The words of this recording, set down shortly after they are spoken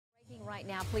Right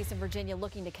now, police in Virginia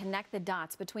looking to connect the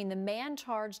dots between the man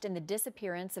charged in the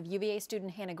disappearance of UVA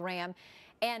student Hannah Graham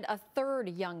and a third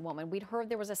young woman. We'd heard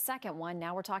there was a second one.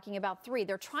 Now we're talking about three.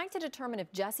 They're trying to determine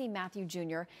if Jesse Matthew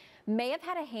Jr. may have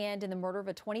had a hand in the murder of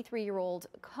a 23-year-old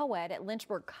co-ed at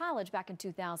Lynchburg College back in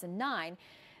 2009.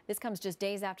 This comes just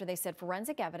days after they said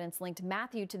forensic evidence linked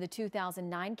Matthew to the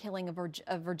 2009 killing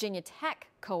of Virginia Tech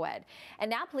co-ed.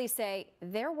 And now police say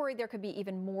they're worried there could be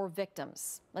even more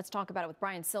victims. Let's talk about it with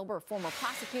Brian Silber, a former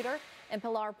prosecutor, and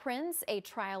Pilar Prinz, a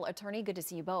trial attorney. Good to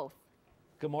see you both.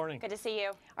 Good morning. Good to see you.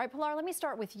 All right, Pilar, let me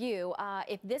start with you.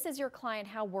 If this is your client,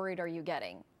 how worried are you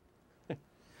getting?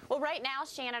 Well, right now,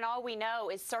 Shannon, all we know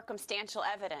is circumstantial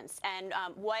evidence. And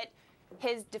what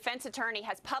his defense attorney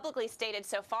has publicly stated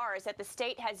so far is that the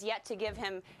state has yet to give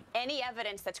him any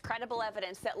evidence that's credible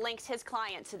evidence that links his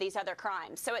client to these other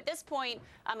crimes. So at this point,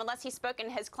 unless he's spoken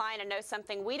to his client and knows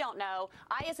something we don't know,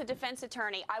 I, as a defense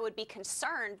attorney, I would be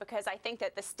concerned because I think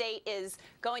that the state is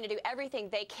going to do everything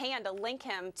they can to link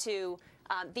him to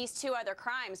these two other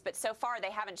crimes, but so far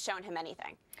they haven't shown him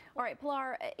anything. All right,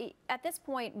 Pilar, at this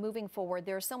point, moving forward,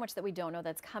 there's so much that we don't know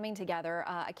that's coming together,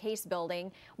 a case building.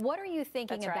 What are you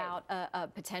thinking about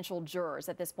potential jurors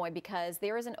at this point? Because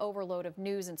there is an overload of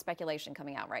news and speculation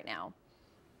coming out right now.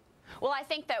 Well, I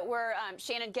think that we're,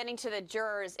 Shannon, getting to the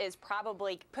jurors is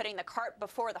probably putting the cart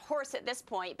before the horse at this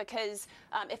point, because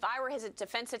if I were his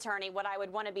defense attorney, what I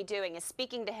would want to be doing is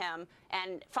speaking to him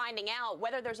and finding out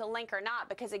whether there's a link or not,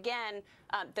 because, again,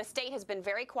 the state has been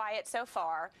very quiet so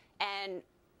far, and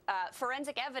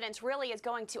forensic evidence really is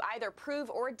going to either prove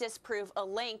or disprove a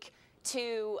link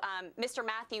to Mr.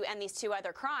 Matthew and these two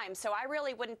other crimes. So I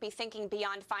really wouldn't be thinking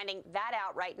beyond finding that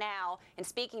out right now and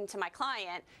speaking to my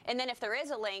client. And then if there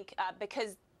is a link,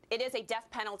 because it is a death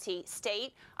penalty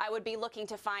state, I would be looking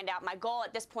to find out. My goal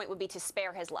at this point would be to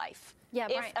spare his life. Yeah,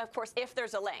 of course, if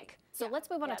there's a link. So let's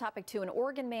move on to topic two. An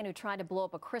Oregon man who tried to blow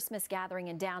up a Christmas gathering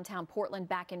in downtown Portland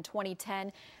back in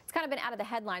 2010. It's kind of been out of the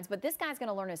headlines, but this guy's going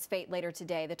to learn his fate later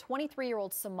today. The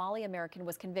 23-year-old Somali American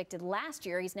was convicted last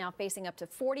year. He's now facing up to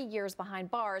 40 years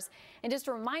behind bars. And just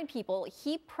to remind people,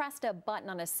 he pressed a button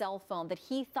on a cell phone that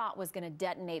he thought was going to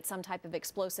detonate some type of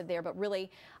explosive there, but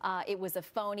really it was a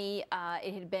phony.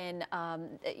 It had been,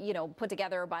 put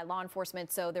together by law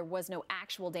enforcement, so there was no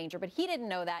actual danger. But he didn't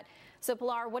know that. So,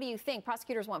 Pilar, what do you think?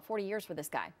 Prosecutors want 40 years for this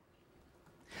guy.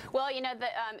 Well, you know,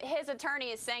 his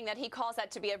attorney is saying that he calls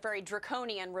that to be a very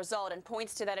draconian result and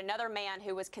points to that another man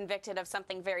who was convicted of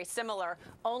something very similar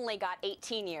only got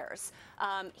 18 years.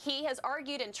 He has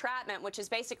argued entrapment, which is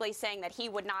basically saying that he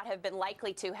would not have been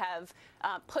likely to have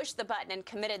pushed the button and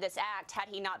committed this act had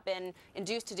he not been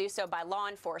induced to do so by law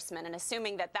enforcement. And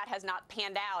assuming that that has not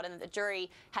panned out and that the jury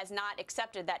has not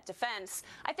accepted that defense,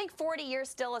 I think 40 years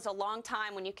still is a long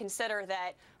time when you consider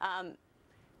that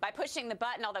by pushing the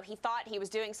button, although he thought he was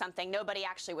doing something, nobody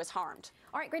actually was harmed.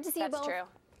 All right, great to see you both. That's true.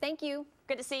 Thank you.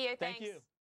 Good to see you. Thank you.